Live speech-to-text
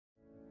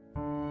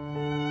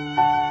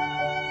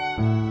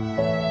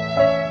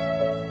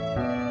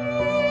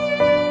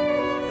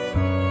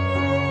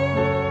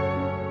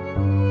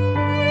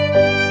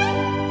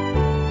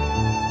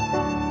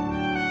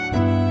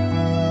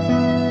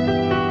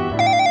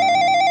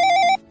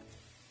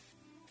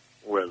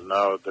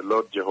The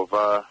Lord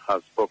Jehovah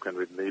has spoken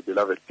with me,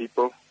 beloved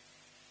people.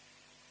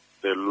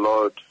 The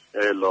Lord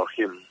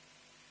Elohim,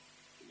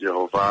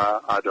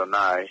 Jehovah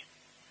Adonai,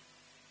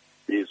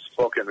 He's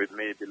spoken with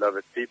me,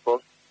 beloved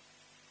people.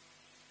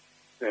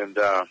 And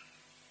the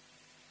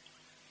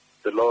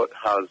Lord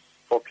has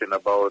spoken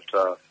about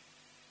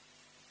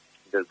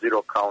the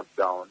zero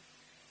countdown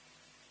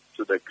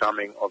to the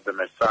coming of the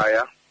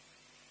Messiah.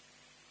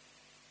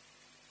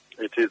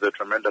 It is a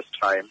tremendous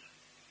time.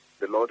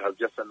 The Lord has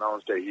just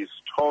announced a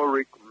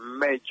historic,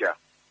 major,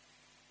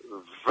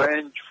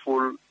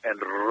 vengeful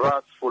and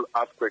wrathful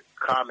earthquake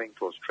coming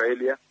to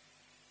Australia,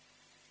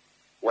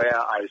 where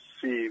I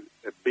see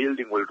a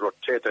building will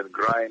rotate and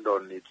grind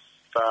on its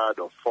third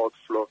or fourth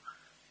floor,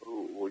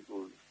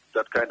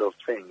 that kind of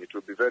thing. It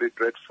will be very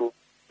dreadful.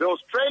 The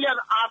Australian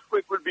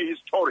earthquake will be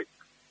historic,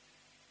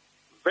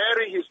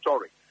 very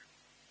historic.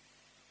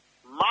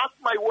 Mark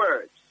my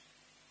words.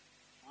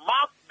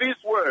 Mark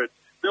these words.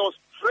 The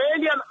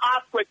Australian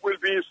earthquake will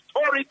be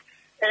historic,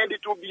 and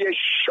it will be a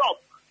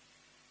shock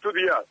to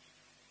the earth.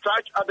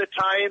 Such are the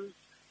times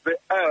the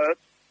earth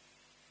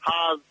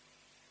has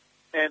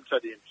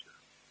entered into.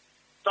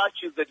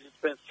 Such is the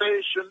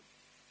dispensation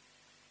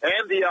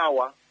and the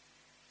hour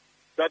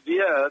that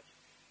the earth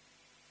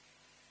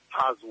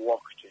has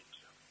walked into.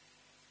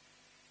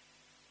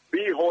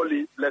 Be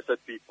holy,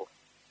 blessed people.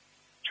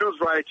 Choose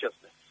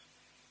righteousness.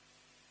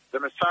 The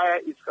Messiah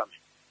is coming.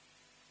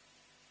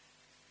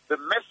 The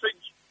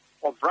message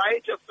of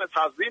righteousness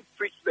has been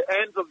preached to the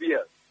ends of the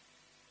earth.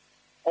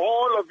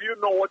 All of you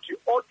know what you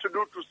ought to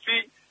do to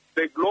see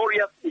the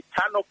glorious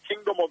eternal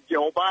kingdom of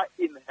Jehovah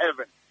in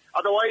heaven.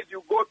 Otherwise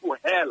you go to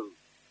hell.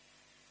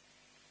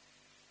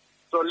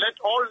 So let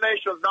all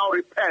nations now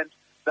repent,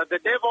 that the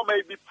devil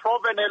may be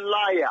proven a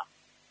liar,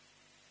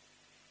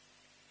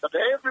 that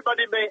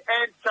everybody may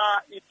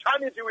enter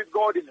eternity with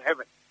God in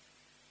heaven.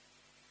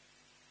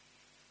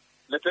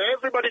 Let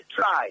everybody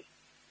try.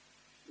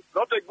 It's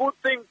not a good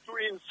thing to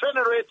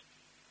incinerate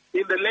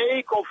in the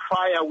lake of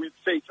fire with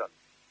Satan.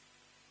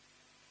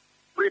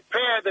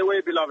 Prepare the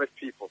way, beloved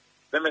people.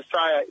 The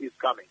Messiah is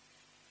coming.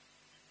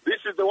 This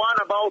is the one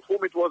about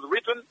whom it was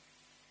written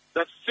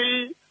that,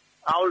 see,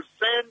 I will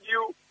send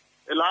you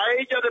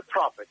Elijah the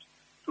prophet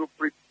to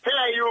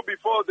prepare you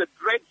before the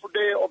dreadful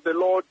day of the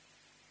Lord.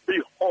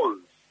 Behold,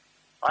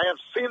 I have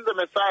seen the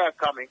Messiah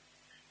coming.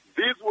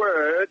 These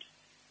words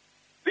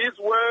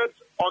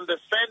on the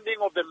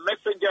sending of the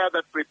messenger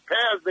that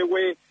prepares the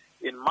way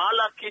in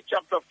Malachi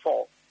chapter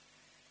 4,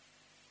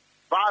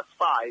 verse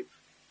 5,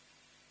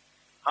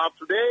 have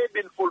today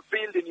been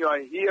fulfilled in your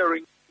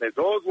hearing. May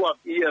those who have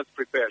ears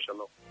prepare.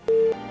 Shalom.